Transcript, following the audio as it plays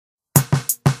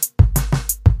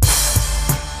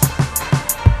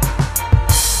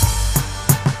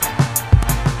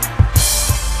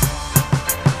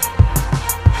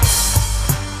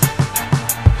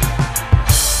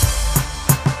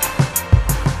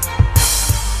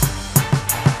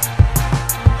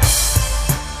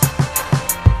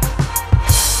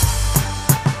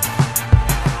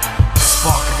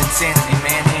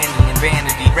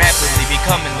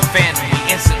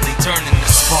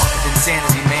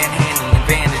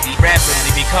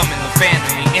becoming the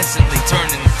fantasy, instantly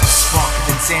turning the spark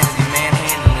of insanity,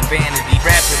 manhandling vanity,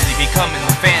 rapidly becoming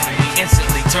the fantasy,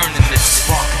 instantly turning the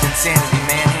spark of insanity,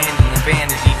 manhandling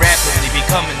vanity, rapidly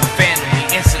becoming the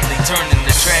fantasy, instantly turning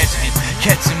the tragedy.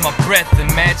 Catching my breath,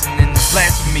 imagining this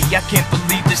blasphemy. I can't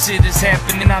believe this shit is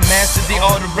happening. I mastered the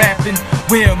art of rapping.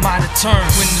 Where am I to turn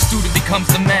when the student becomes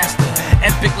the master?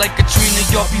 Epic like Katrina,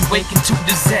 y'all be waking to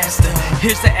disaster.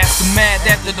 Here's the aftermath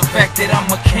after the fact that I'm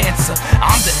a cancer.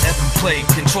 I'm the heaven plague,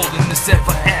 controlling this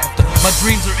ever after. My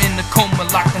dreams are in the coma,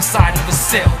 locked inside of a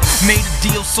cell. Made a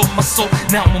deal, sold my soul,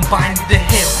 now I'm binding to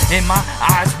hell. And my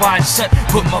eyes wide shut,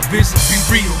 but my vision be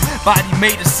real. Body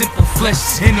made of simple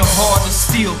flesh, in a heart of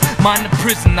steel. Mind of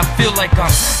prison, I feel like I'm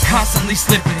constantly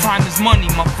slipping. Time is money,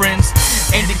 my friends,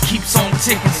 and it keeps on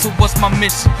ticking. So what's my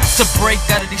mission? To break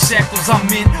out of these shackles I'm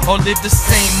in, or live the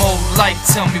same old life?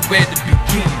 Tell me where to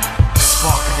begin.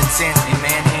 Spark of insanity,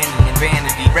 manhandling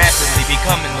vanity, rapidly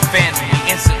becoming the fantasy,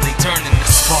 instantly turning the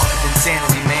spark of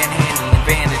insanity, manhandling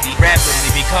vanity,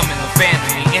 rapidly becoming the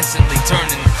fantasy, instantly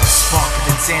turning the spark of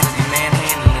insanity,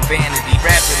 manhandling vanity,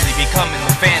 rapidly becoming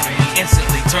the fantasy,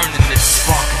 instantly turning the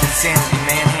spark of insanity,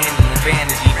 manhandling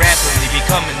vanity, rapidly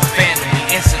becoming the fantasy,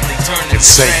 instantly turning the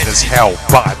insane as hell,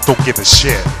 but I don't give a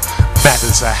shit.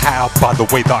 Matters are how by the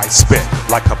way that I spit.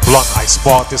 Like a blunt I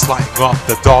spark, this lighting up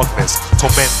the darkness.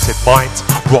 Tormented mind,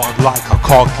 rotten like a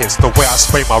carcass. The way I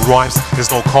spray my rhymes, there's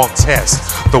no contest.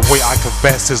 The way I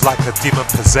confess is like a demon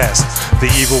possessed. The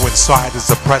evil inside is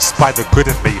oppressed by the good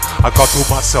in me. I got through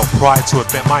myself pride to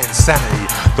admit my insanity.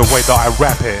 The way that I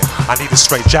rap it, I need a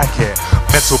straight jacket.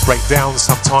 Mental breakdown,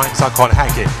 sometimes I can't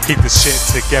hack it. Keep this shit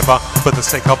together for the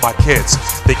sake of my kids.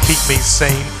 They keep me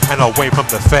sane and away from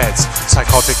the feds.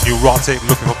 Psychotic, neurotic,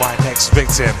 looking for my next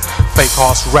victim. Fake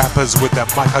ass rappers with their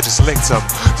mic, I just licked them.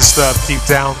 Disturbed deep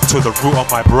down to the root of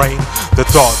my brain. The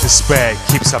dark despair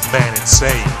keeps a man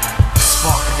insane.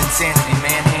 Spark of insanity,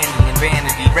 manhandling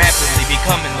vanity, rapidly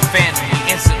becoming the fantasy,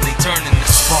 instantly turning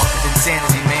the spark of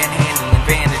insanity, manhandling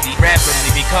vanity,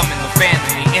 rapidly becoming the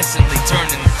fantasy, instantly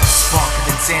turning the spark of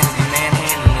insanity,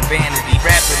 manhandling vanity,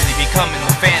 rapidly becoming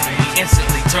the fantasy.